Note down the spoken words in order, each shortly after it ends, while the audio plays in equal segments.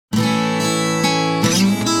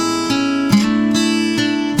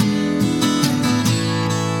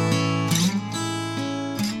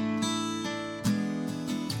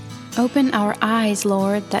Open our eyes,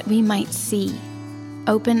 Lord, that we might see.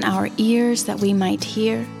 Open our ears that we might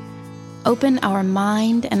hear. Open our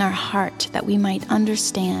mind and our heart that we might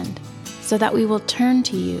understand, so that we will turn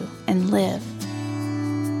to you and live.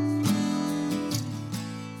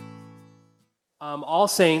 All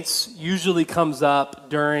Saints usually comes up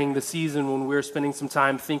during the season when we're spending some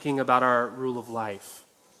time thinking about our rule of life.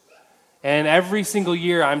 And every single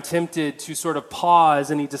year I'm tempted to sort of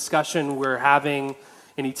pause any discussion we're having,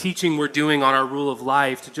 any teaching we're doing on our rule of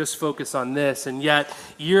life to just focus on this. And yet,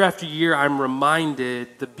 year after year, I'm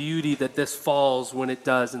reminded the beauty that this falls when it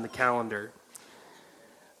does in the calendar.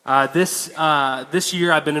 This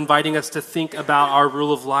year, I've been inviting us to think about our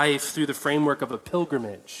rule of life through the framework of a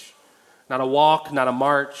pilgrimage. Not a walk, not a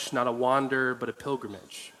march, not a wander, but a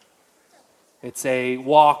pilgrimage. It's a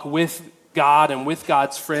walk with God and with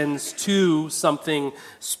God's friends to something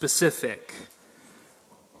specific.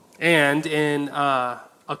 And in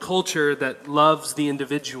a culture that loves the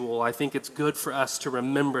individual, I think it's good for us to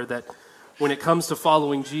remember that when it comes to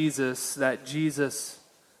following Jesus, that Jesus,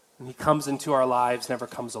 when he comes into our lives, never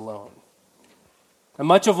comes alone. And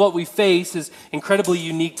much of what we face is incredibly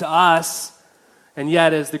unique to us. And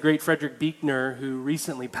yet, as the great Frederick Buechner, who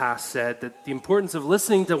recently passed, said, that the importance of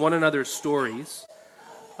listening to one another's stories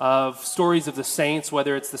of the saints,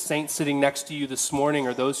 whether it's the saints sitting next to you this morning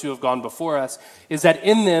or those who have gone before us, is that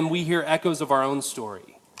in them we hear echoes of our own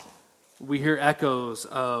story. We hear echoes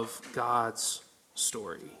of God's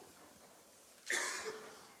story.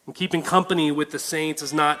 And keeping company with the saints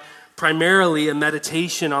is not primarily a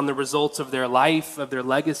meditation on the results of their life, of their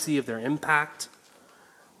legacy, of their impact,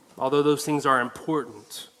 although those things are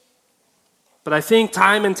important. But I think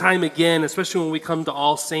time and time again, especially when we come to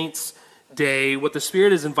All Saints Day, what the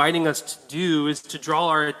Spirit is inviting us to do is to draw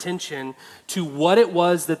our attention to what it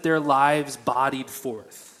was that their lives bodied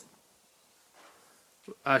forth.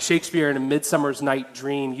 Shakespeare in A Midsummer's Night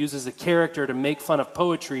Dream uses a character to make fun of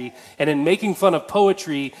poetry, and in making fun of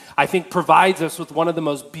poetry, I think provides us with one of the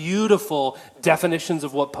most beautiful definitions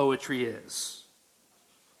of what poetry is.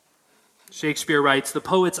 Shakespeare writes, "The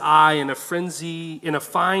poet's eye in a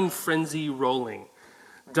fine frenzy rolling,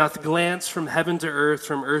 doth glance from heaven to earth,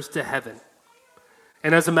 from earth to heaven.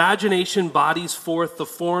 And as imagination bodies forth the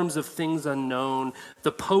forms of things unknown,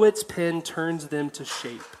 the poet's pen turns them to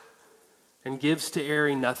shape, and gives to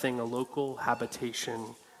airy nothing a local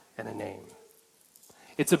habitation and a name."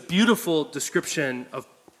 It's a beautiful description of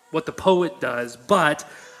what the poet does, but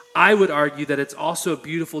I would argue that it's also a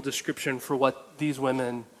beautiful description for what these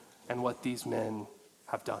women and what these men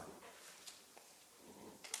have done.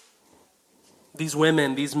 These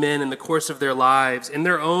women, these men, in the course of their lives, in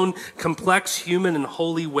their own complex human and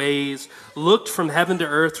holy ways, looked from heaven to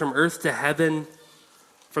earth, from earth to heaven,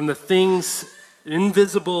 from the things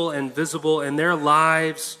invisible and visible, and their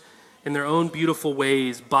lives, in their own beautiful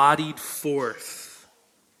ways, bodied forth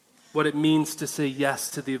what it means to say yes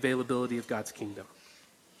to the availability of God's kingdom.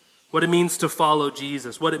 What it means to follow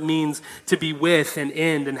Jesus, what it means to be with and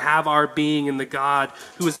in and have our being in the God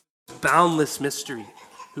who is boundless mystery,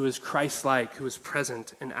 who is Christ-like, who is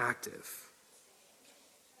present and active.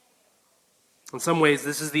 In some ways,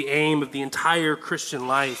 this is the aim of the entire Christian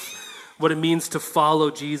life, what it means to follow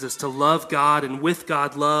Jesus, to love God, and with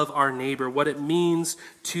God, love our neighbor, what it means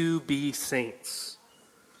to be saints,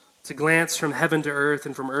 to glance from heaven to earth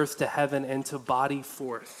and from earth to heaven and to body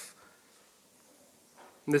forth.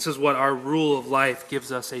 And this is what our rule of life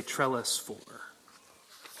gives us a trellis for.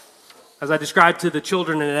 As I described to the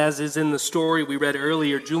children, and as is in the story we read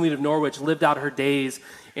earlier, Julian of Norwich lived out her days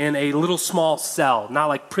in a little small cell, not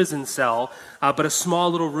like prison cell, but a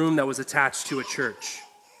small little room that was attached to a church.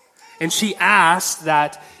 And she asked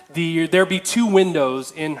that there be 2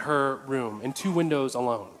 windows in her room, and 2 windows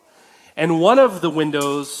alone. And one of the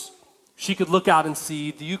windows, she could look out and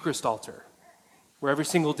see the Eucharist altar, where every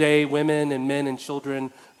single day women and men and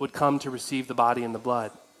children would come to receive the body and the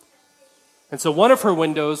blood. And so one of her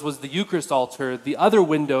windows was the Eucharist altar. The other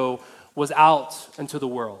window was out into the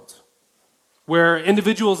world, where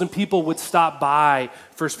individuals and people would stop by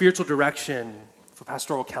for spiritual direction, for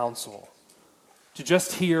pastoral counsel, to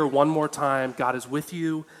just hear one more time, God is with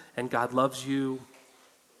you and God loves you.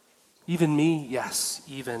 Even me, yes,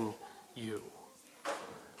 even you.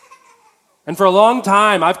 And for a long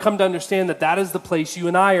time, I've come to understand that that is the place you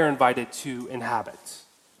and I are invited to inhabit.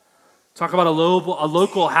 Talk about a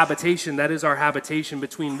local habitation. That is our habitation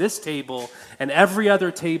between this table and every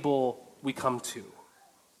other table we come to.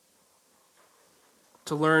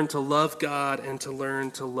 To learn to love God and to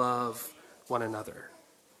learn to love one another.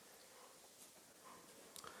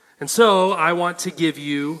 And so I want to give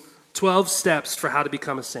you 12 steps for how to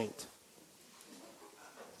become a saint.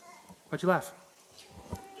 Why'd you laugh?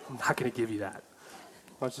 I'm not going to give you that.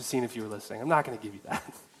 I was just seeing if you were listening. I'm not going to give you that.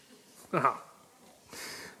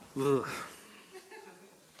 Ugh.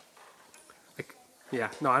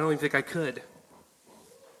 I don't even think I could.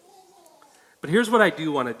 But here's what I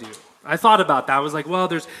do want to do. I thought about that. I was like, well,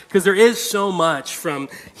 because there is so much from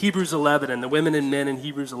Hebrews 11, and the women and men in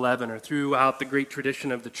Hebrews 11 are throughout the great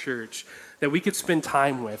tradition of the church that we could spend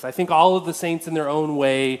time with. I think all of the saints in their own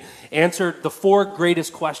way answered the four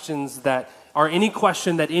greatest questions that are any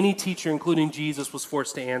question that any teacher, including Jesus, was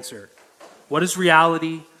forced to answer. What is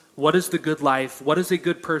reality? What is the good life? What is a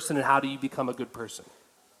good person, and how do you become a good person?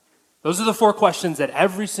 Those are the four questions that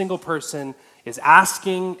every single person is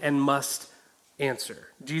asking and must answer.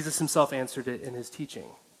 Jesus himself answered it in his teaching.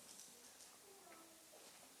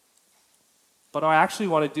 But what I actually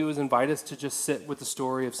want to do is invite us to just sit with the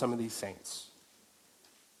story of some of these saints.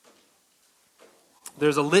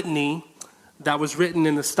 There's a litany that was written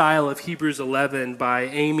in the style of Hebrews 11 by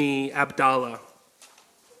Amy Abdallah.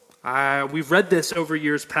 We've read this over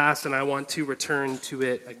years past, and I want to return to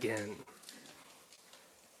it again.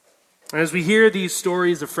 And as we hear these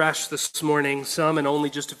stories afresh this morning, some in only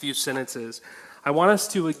just a few sentences, I want us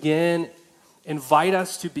to again invite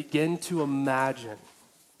us to begin to imagine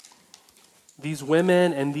these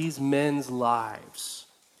women and these men's lives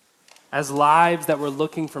as lives that were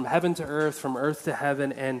looking from heaven to earth, from earth to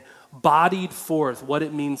heaven, and bodied forth what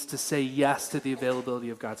it means to say yes to the availability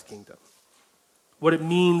of God's kingdom, what it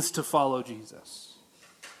means to follow Jesus.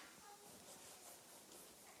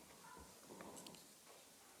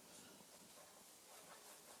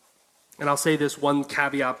 And I'll say this one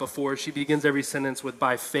caveat before. She begins every sentence with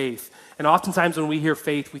by faith. And oftentimes when we hear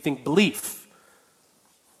faith, we think belief.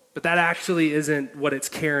 But that actually isn't what it's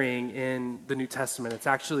carrying in the New Testament. It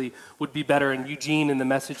actually would be better, and Eugene in the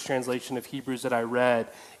Message translation of Hebrews that I read,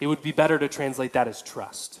 it would be better to translate that as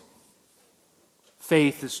trust.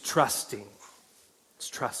 Faith is trusting. It's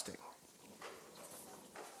trusting.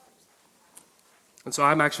 And so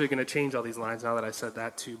I'm actually going to change all these lines now that I said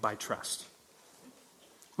that to by trust.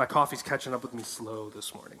 My coffee's catching up with me slow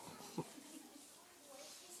this morning.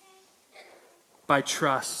 By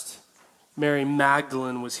trust, Mary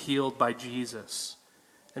Magdalene was healed by Jesus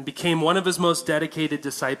and became one of his most dedicated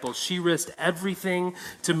disciples. She risked everything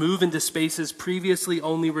to move into spaces previously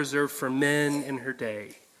only reserved for men in her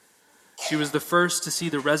day. She was the first to see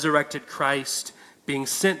the resurrected Christ being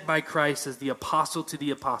sent by Christ as the apostle to the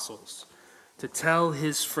apostles to tell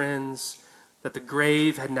his friends that the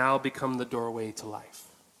grave had now become the doorway to life.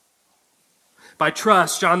 By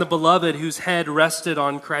trust, John the Beloved, whose head rested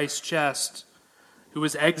on Christ's chest, who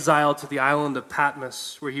was exiled to the island of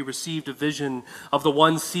Patmos, where he received a vision of the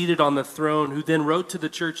one seated on the throne, who then wrote to the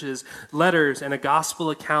churches letters and a gospel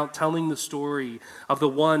account telling the story of the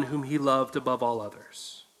one whom he loved above all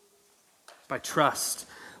others. By trust,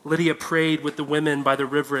 Lydia prayed with the women by the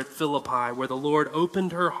river at Philippi, where the Lord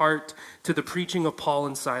opened her heart to the preaching of Paul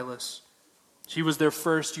and Silas. She was their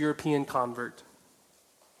first European convert.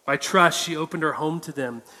 By trust, she opened her home to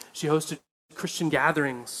them. She hosted Christian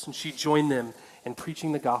gatherings, and she joined them in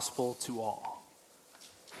preaching the gospel to all.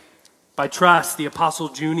 By trust, the apostle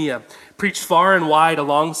Junia preached far and wide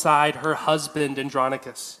alongside her husband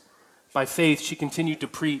Andronicus. By faith, she continued to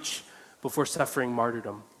preach before suffering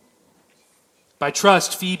martyrdom. By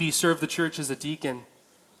trust, Phoebe served the church as a deacon.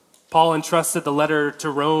 Paul entrusted the letter to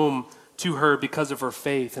Rome to her because of her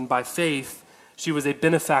faith, and by faith, she was a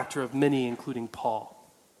benefactor of many, including Paul.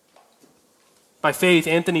 By faith,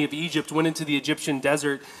 Anthony of Egypt went into the Egyptian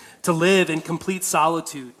desert to live in complete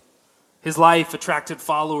solitude. His life attracted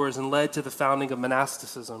followers and led to the founding of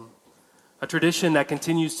monasticism, a tradition that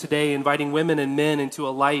continues today, inviting women and men into a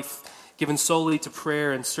life given solely to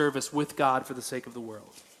prayer and service with God for the sake of the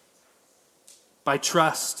world. By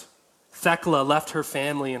trust, Thecla left her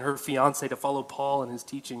family and her fiancé to follow Paul and his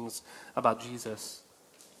teachings about Jesus.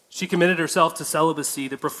 She committed herself to celibacy,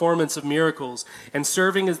 the performance of miracles, and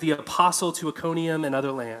serving as the apostle to Iconium and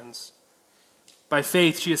other lands. By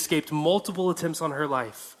faith, she escaped multiple attempts on her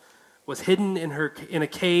life, was hidden in a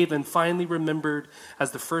cave, and finally remembered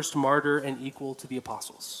as the first martyr and equal to the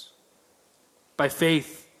apostles. By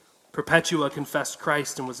faith, Perpetua confessed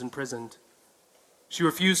Christ and was imprisoned. She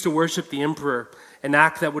refused to worship the emperor, an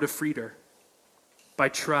act that would have freed her. By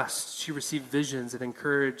trust, she received visions that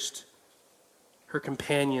encouraged her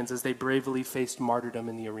companions as they bravely faced martyrdom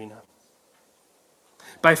in the arena.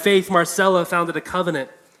 By faith, Marcella founded a convent,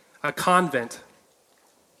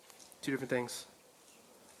 two different things,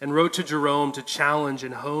 and wrote to Jerome to challenge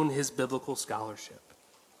and hone his biblical scholarship.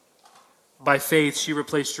 By faith, she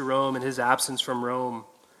replaced Jerome in his absence from Rome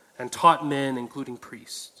and taught men, including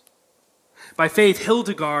priests. By faith,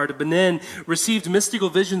 Hildegard of Benin received mystical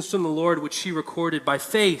visions from the Lord, which she recorded. By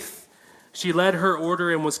faith, she led her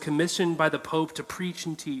order and was commissioned by the Pope to preach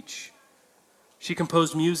and teach. She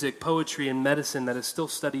composed music, poetry, and medicine that is still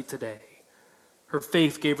studied today. Her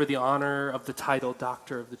faith gave her the honor of the title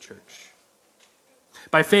Doctor of the Church.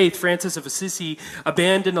 By faith, Francis of Assisi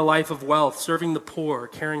abandoned a life of wealth, serving the poor,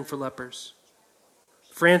 caring for lepers.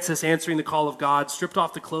 Francis, answering the call of God, stripped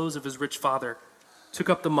off the clothes of his rich father, took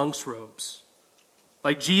up the monk's robes.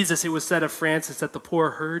 Like Jesus, it was said of Francis that the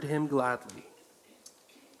poor heard him gladly.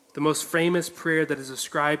 The most famous prayer that is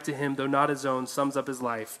ascribed to him, though not his own, sums up his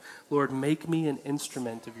life. Lord, make me an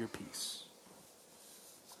instrument of your peace.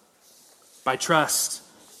 By trust,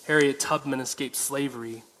 Harriet Tubman escaped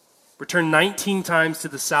slavery, returned 19 times to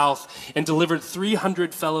the South, and delivered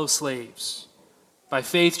 300 fellow slaves. By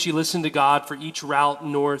faith, she listened to God for each route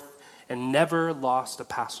north and never lost a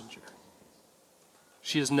passenger.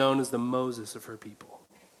 She is known as the Moses of her people.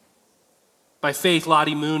 By faith,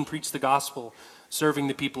 Lottie Moon preached the gospel, serving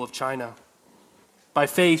the people of China. By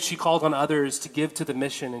faith, she called on others to give to the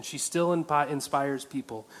mission, and she still inspires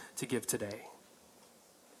people to give today.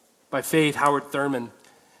 By faith, Howard Thurman,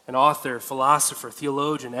 an author, philosopher,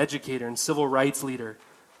 theologian, educator, and civil rights leader,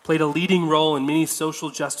 played a leading role in many social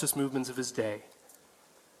justice movements of his day.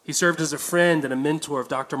 He served as a friend and a mentor of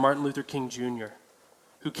Dr. Martin Luther King Jr.,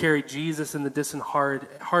 who carried Jesus and the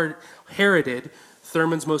disinherited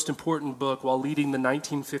Thurman's most important book while leading the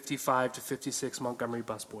 1955 to 56 Montgomery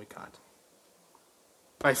bus boycott.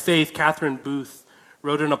 By faith, Catherine Booth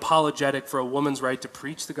wrote an apologetic for a woman's right to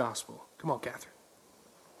preach the gospel. Come on, Catherine.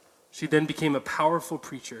 She then became a powerful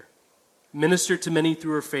preacher, ministered to many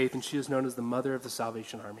through her faith, and she is known as the Mother of the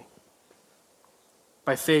Salvation Army.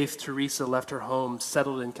 By faith, Teresa left her home,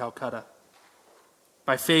 settled in Calcutta.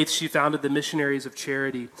 By faith, she founded the Missionaries of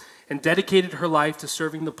Charity and dedicated her life to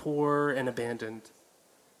serving the poor and abandoned.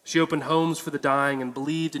 She opened homes for the dying and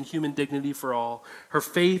believed in human dignity for all. Her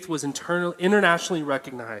faith was internationally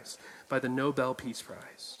recognized by the Nobel Peace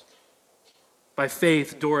Prize. By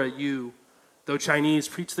faith, Dora Yu, though Chinese,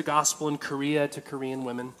 preached the gospel in Korea to Korean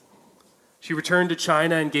women. She returned to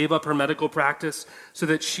China and gave up her medical practice so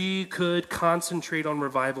that she could concentrate on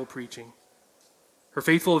revival preaching. Her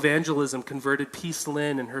faithful evangelism converted Peace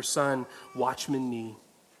Lynn and her son, Watchman Nee.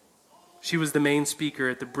 She was the main speaker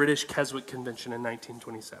at the British Keswick Convention in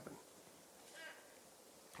 1927.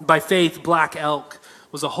 By faith, Black Elk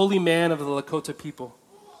was a holy man of the Lakota people.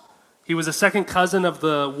 He was a second cousin of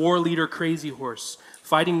the war leader Crazy Horse,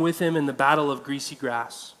 fighting with him in the Battle of Greasy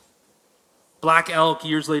Grass. Black Elk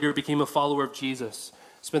years later became a follower of Jesus,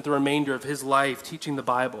 spent the remainder of his life teaching the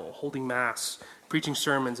Bible, holding Mass, preaching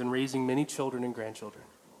sermons, and raising many children and grandchildren.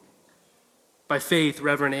 By faith,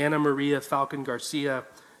 Reverend Anna Maria Falcon Garcia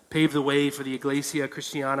paved the way for the Iglesia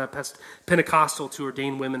Cristiana Pentecostal to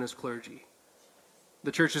ordain women as clergy.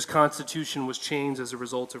 The church's constitution was changed as a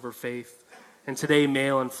result of her faith, and today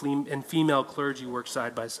male and female clergy work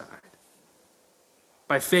side by side.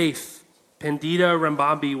 By faith, Pandita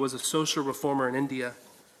Rambambi was a social reformer in India.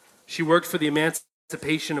 She worked for the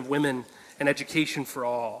emancipation of women and education for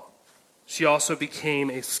all. She also became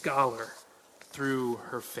a scholar through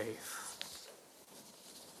her faith.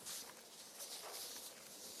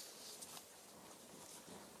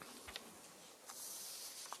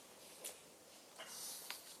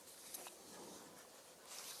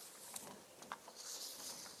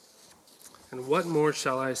 And what more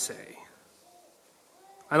shall I say?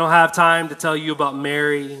 I don't have time to tell you about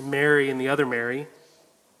Mary, and the other Mary.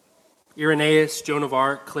 Irenaeus, Joan of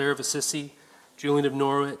Arc, Clare of Assisi, Julian of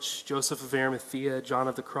Norwich, Joseph of Arimathea, John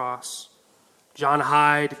of the Cross, John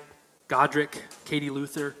Hyde, Godric, Katie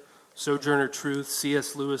Luther, Sojourner Truth,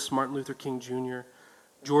 C.S. Lewis, Martin Luther King Jr.,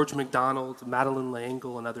 George MacDonald, Madeleine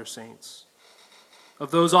L'Engle, and other saints.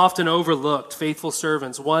 Of those often overlooked, faithful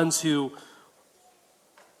servants, ones who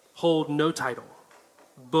hold no title,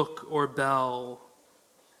 book or bell,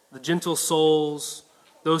 the gentle souls,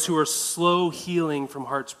 those who are slow healing from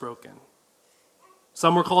hearts broken.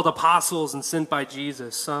 Some were called apostles and sent by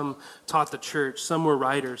Jesus. Some taught the church. Some were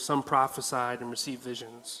writers. Some prophesied and received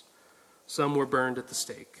visions. Some were burned at the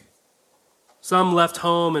stake. Some left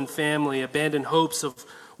home and family, abandoned hopes of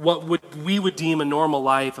what we would deem a normal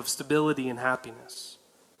life of stability and happiness.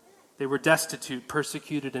 They were destitute,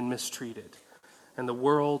 persecuted, and mistreated, and the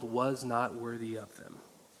world was not worthy of them.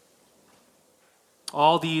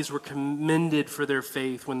 All these were commended for their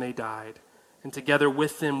faith when they died, and together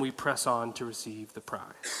with them we press on to receive the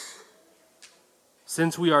prize.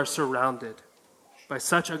 Since we are surrounded by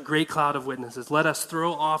such a great cloud of witnesses, let us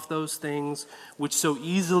throw off those things which so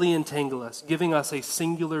easily entangle us, giving us a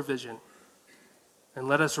singular vision. And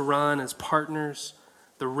let us run as partners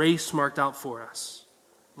the race marked out for us.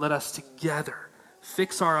 Let us together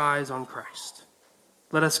fix our eyes on Christ.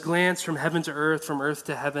 Let us glance from heaven to earth, from earth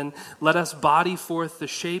to heaven. Let us body forth the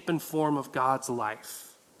shape and form of God's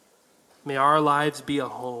life. May our lives be a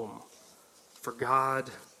home for God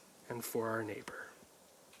and for our neighbor.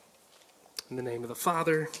 In the name of the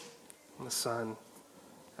Father, and the Son,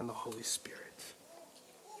 and the Holy Spirit.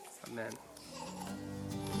 Amen.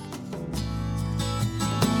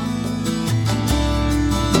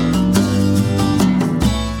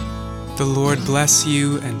 The Lord bless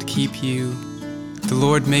you and keep you. The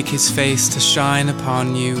Lord make his face to shine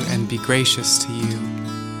upon you and be gracious to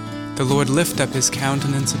you. The Lord lift up his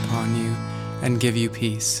countenance upon you and give you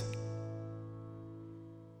peace.